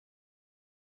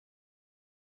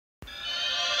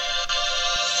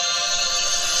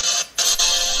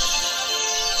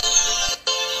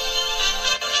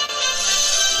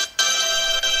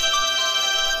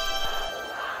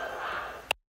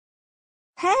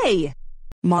Hey!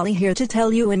 Molly here to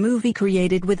tell you a movie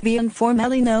created with V and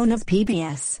formerly known as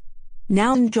PBS.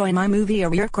 Now enjoy my movie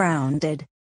or you're grounded.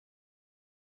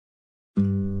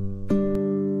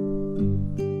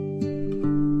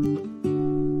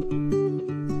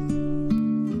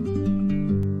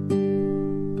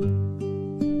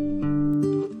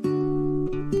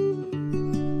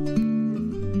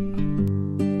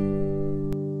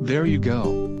 There you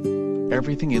go.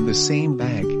 Everything in the same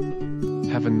bag.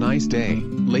 Have a nice day,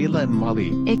 Layla and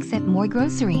Molly. Except more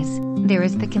groceries. There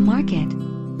is the market.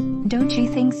 Don't you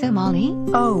think so, Molly?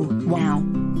 Oh, wow.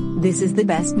 This is the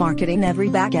best market in every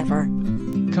bag ever.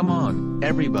 Come on,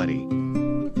 everybody.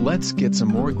 Let's get some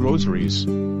more groceries.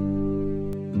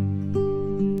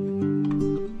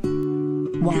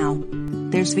 Wow.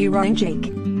 There's Vera and Jake.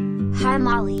 Hi,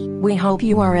 Molly. We hope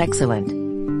you are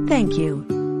excellent. Thank you.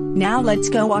 Now let's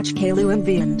go watch Caillou and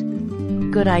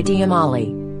Vind. Good idea,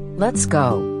 Molly. Let's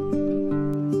go.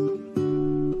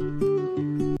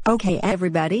 Okay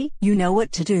everybody, you know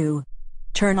what to do.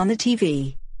 Turn on the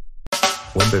TV.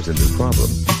 When there's a new problem,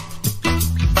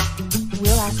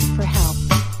 We'll ask for help.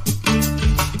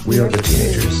 we are the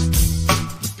teenagers.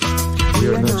 We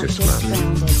are not just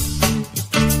grounded.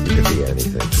 We could be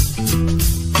anything,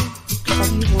 What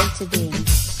do you want to be?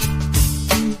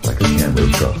 like a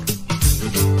Caillou truck.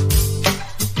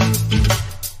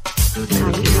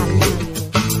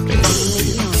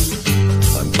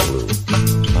 I'm Caillou.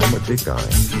 I'm a big guy.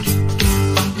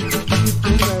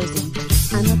 I'm Rosie.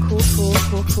 I'm a cool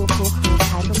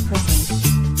type of person.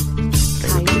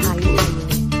 Caillou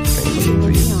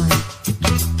and beyond.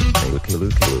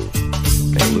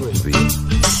 Caillou and V.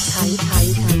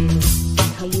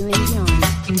 Caillou and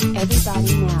beyond.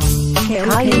 Everybody now.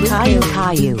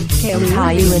 Caillou.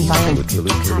 Caillou And Vine.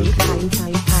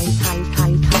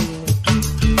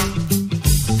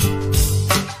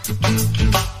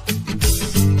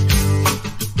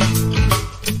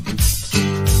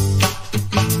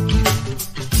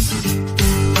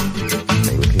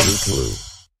 Caillou.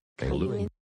 Caillou.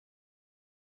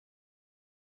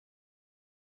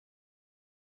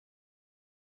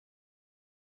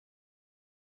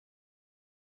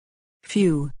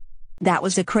 Phew. That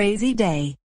was a crazy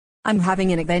day. I'm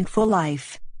having an eventful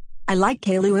life. I like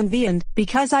Caillou and Vind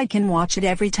because I can watch it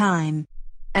every time.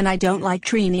 And I don't like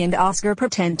Trini and Oscar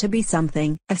pretend to be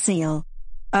something, a seal.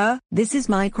 This is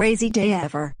my crazy day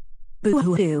ever.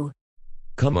 Boo-hoo-hoo.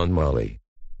 Come on, Molly.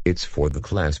 It's for the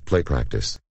class play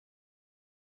practice.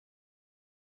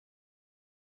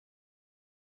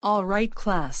 All right,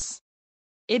 class.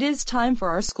 It is time for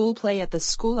our school play at the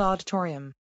school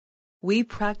auditorium. We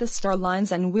practiced our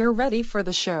lines and we're ready for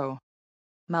the show.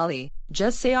 Molly,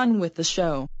 just say on with the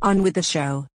show. On with the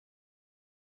show.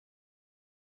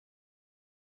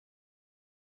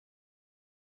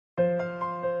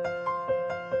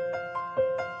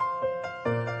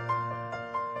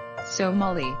 So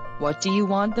Molly, what do you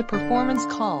want the performance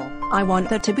call? I want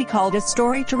that to be called a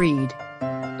story to read.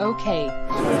 Okay.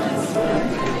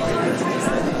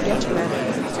 Get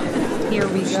ready. Here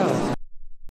we go.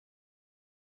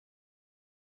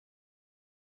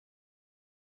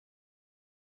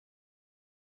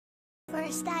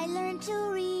 First I learned to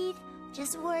read,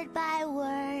 just word by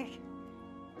word.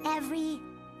 Every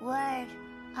word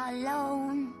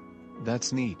alone.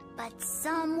 That's neat. But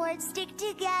some words stick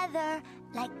together,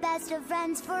 like best of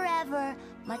friends forever.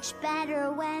 Much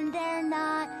better when they're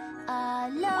not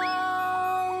alone.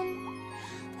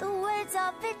 The words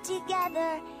all fit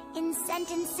together in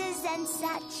sentences and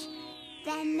such.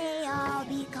 Then they all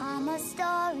become a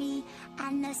story,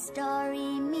 and the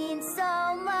story means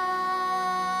so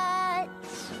much.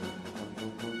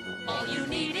 All you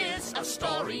need is a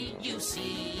story, you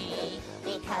see.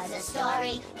 Because a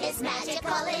story is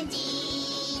magical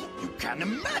indeed. You can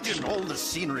imagine all the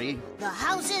scenery, The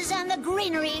houses and the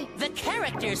greenery. the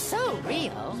characters so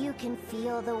real. You can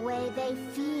feel the way they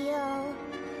feel.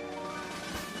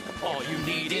 All you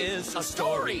need is a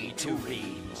story to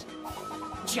read.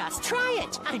 Just try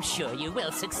it, I'm sure you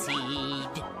will succeed.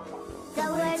 The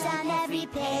words on every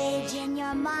page in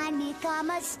your mind become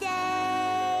a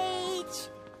stage.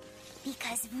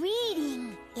 Because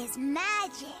reading is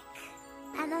magic.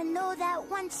 And I know that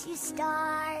once you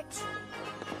start,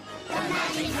 the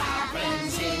magic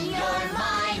happens in